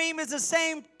your dream is the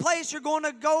same place you're going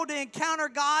to go to encounter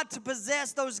God, to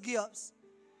possess those gifts.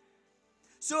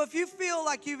 So if you feel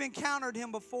like you've encountered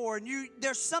Him before and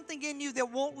there's something in you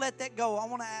that won't let that go, I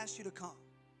want to ask you to come.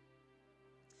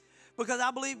 Because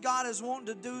I believe God is wanting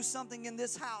to do something in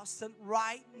this house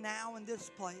right now in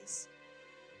this place.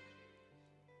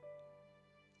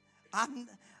 I'm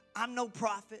no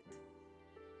prophet.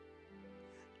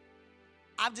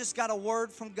 I've just got a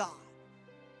word from God.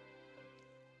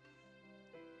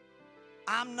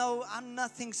 I'm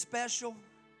nothing special.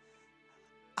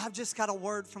 I've just got a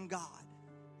word from God.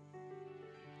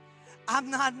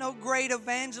 I'm not no great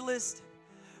evangelist,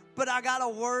 but I got a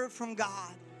word from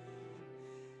God.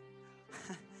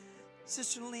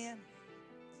 Sister Lynn,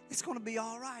 it's going to be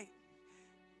all right.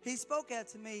 He spoke that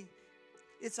to me.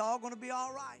 It's all going to be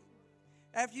all right.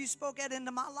 After you spoke that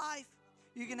into my life,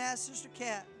 you can ask Sister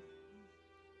Kat.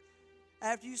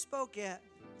 After you spoke that,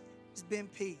 it's been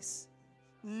peace.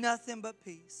 Nothing but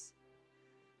peace.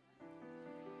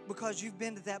 Because you've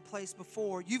been to that place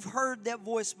before. You've heard that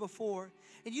voice before.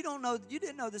 And you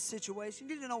didn't know the situation.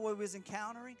 You didn't know what we was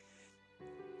encountering.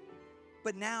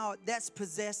 But now that's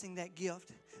possessing that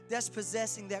gift. That's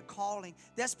possessing that calling.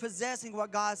 That's possessing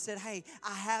what God said, hey,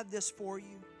 I have this for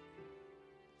you.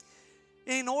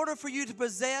 In order for you to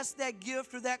possess that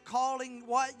gift or that calling,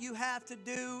 what you have to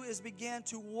do is begin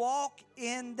to walk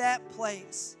in that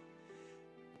place.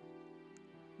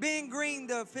 Ben Green,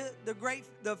 the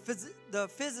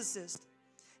physicist,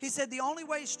 he said the only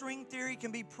way string theory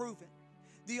can be proven,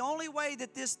 the only way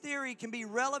that this theory can be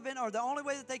relevant, or the only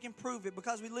way that they can prove it,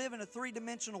 because we live in a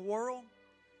three-dimensional world,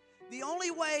 the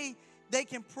only way they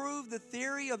can prove the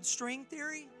theory of string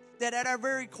theory, that at our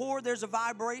very core there's a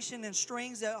vibration and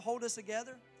strings that hold us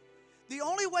together, the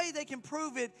only way they can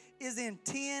prove it is in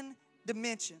 10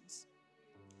 dimensions.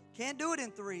 Can't do it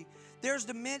in 3.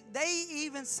 They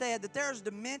even said that there's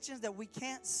dimensions that we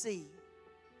can't see.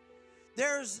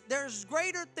 There's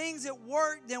greater things at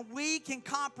work than we can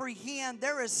comprehend.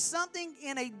 There is something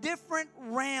in a different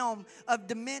realm of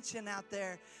dimension out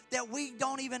there that we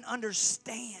don't even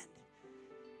understand.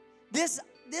 This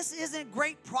isn't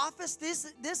great prophets.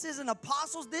 This isn't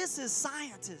apostles. This is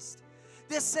scientists.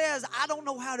 This says, I don't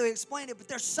know how to explain it, but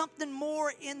there's something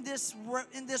more in this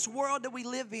world that we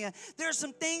live in. There's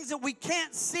some things that we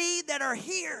can't see that are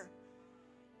here.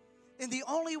 And the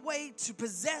only way to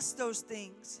possess those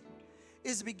things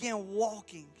is to begin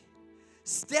walking,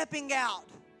 stepping out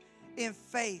in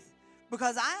faith.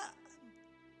 Because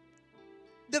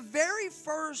the very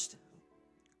first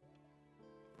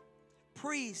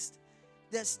priest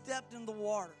that stepped in the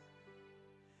water,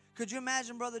 could you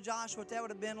imagine, Brother Josh, what that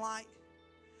would have been like?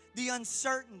 The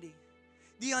uncertainty,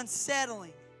 the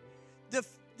unsettling,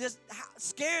 how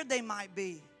scared they might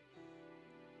be.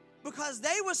 Because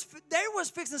they was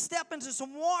fixing to step into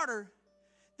some water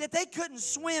that they couldn't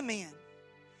swim in.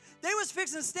 They was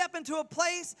fixing to step into a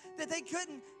place that they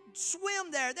couldn't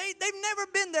swim there. They've never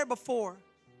been there before.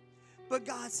 But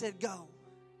God said, go.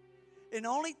 And the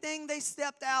only thing they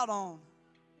stepped out on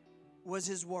was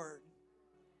His word.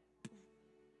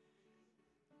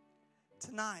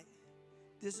 Tonight,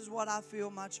 this is what I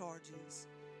feel my charge is.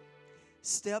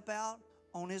 Step out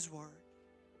on His word.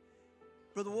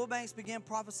 Brother Wilbanks began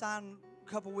prophesying a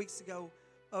couple weeks ago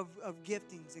of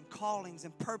giftings and callings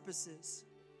and purposes.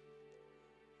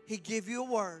 He gave you a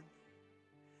word.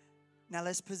 Now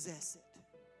let's possess it.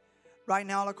 Right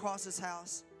now, all across this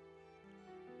house,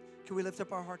 can we lift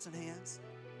up our hearts and hands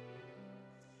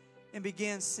and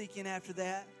begin seeking after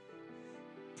that?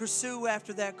 Pursue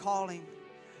after that calling.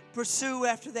 Pursue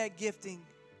after that gifting.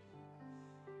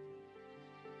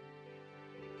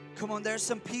 Come on, there's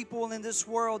some people in this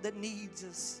world that needs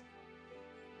us.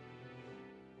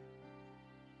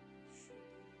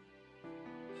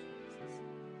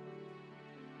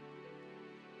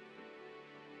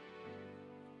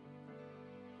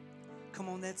 Come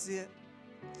on, that's it.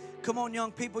 Come on,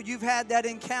 young people, you've had that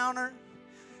encounter.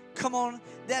 Come on,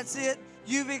 that's it.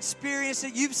 You've experienced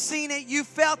it. You've seen it. You've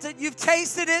felt it. You've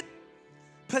tasted it.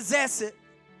 Possess it.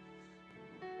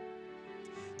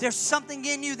 There's something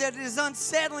in you that is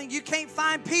unsettling. You can't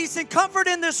find peace and comfort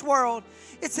in this world.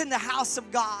 It's in the house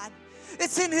of God.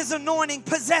 It's in His anointing.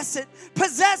 Possess it.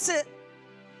 Possess it.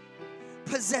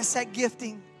 Possess that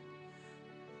gifting.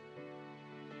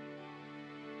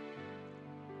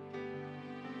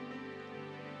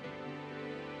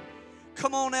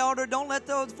 Come on, elder. Don't let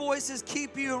those voices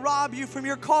keep you and rob you from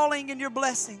your calling and your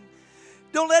blessing.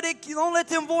 Don't let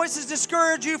them voices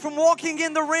discourage you from walking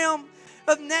in the realm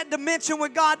of that dimension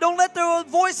with God. Don't let those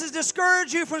voices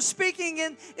discourage you from speaking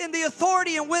in the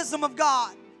authority and wisdom of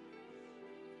God.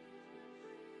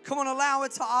 Come on, allow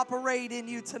it to operate in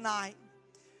you tonight.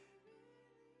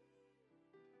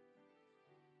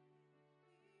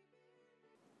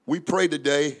 We pray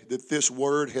today that this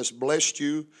word has blessed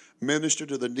you, ministered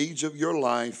to the needs of your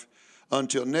life.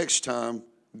 Until next time,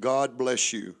 God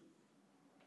bless you.